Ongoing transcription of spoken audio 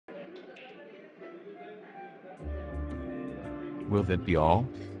Will that be all?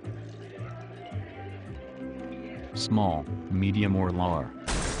 Small, medium or large?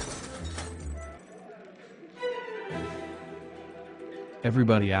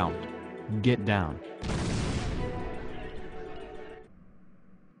 Everybody out. Get down.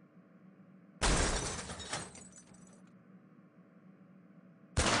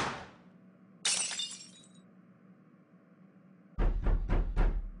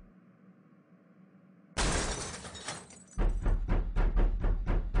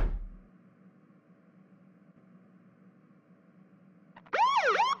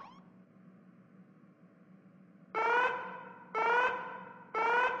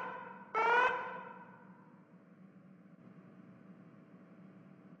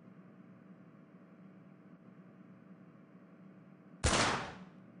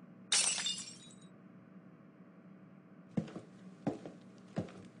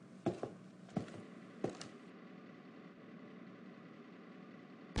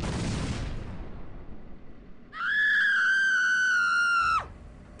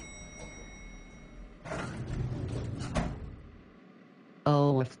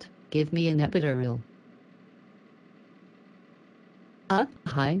 Oh, give me an epidural.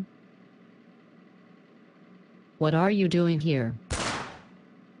 Hi. What are you doing here?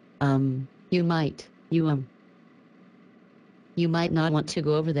 You might not want to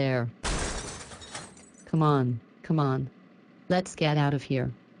go over there. Come on. Let's get out of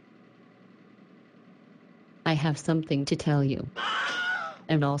here. I have something to tell you.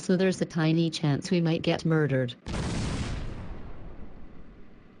 And also there's a tiny chance we might get murdered.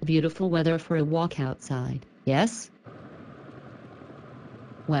 Beautiful weather for a walk outside, yes?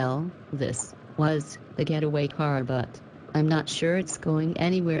 Well, this was the getaway car, but I'm not sure it's going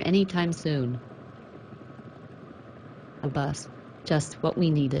anywhere anytime soon. A bus. Just what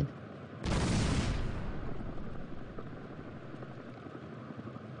we needed.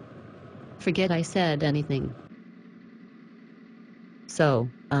 Forget I said anything. So,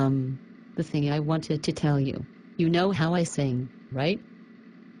 the thing I wanted to tell you. You know how I sing, right?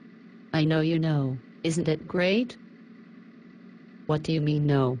 I know you know. Isn't it great? What do you mean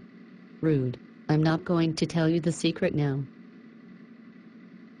no? Rude. I'm not going to tell you the secret now.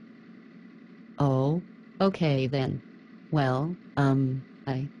 Oh, okay then. Well, I'm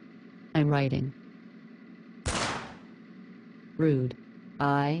writing. Rude.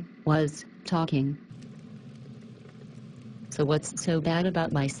 I was talking. So what's so bad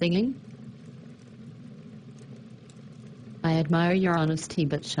about my singing? I admire your honesty,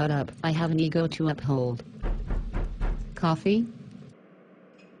 but shut up. I have an ego to uphold. Coffee?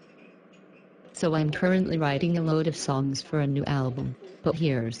 So I'm currently writing a load of songs for a new album. But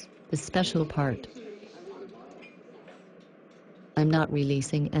here's the special part. I'm not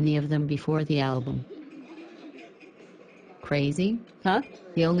releasing any of them before the album. Crazy, huh?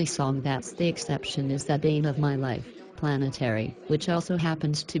 The only song that's the exception is The Bane of My Life, Planetary, which also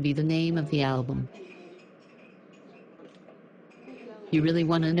happens to be the name of the album. You really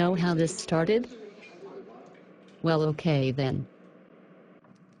want to know how this started? Well, okay then.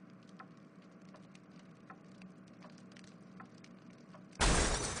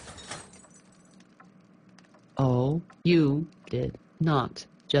 Oh, you did not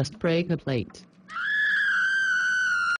just break a plate.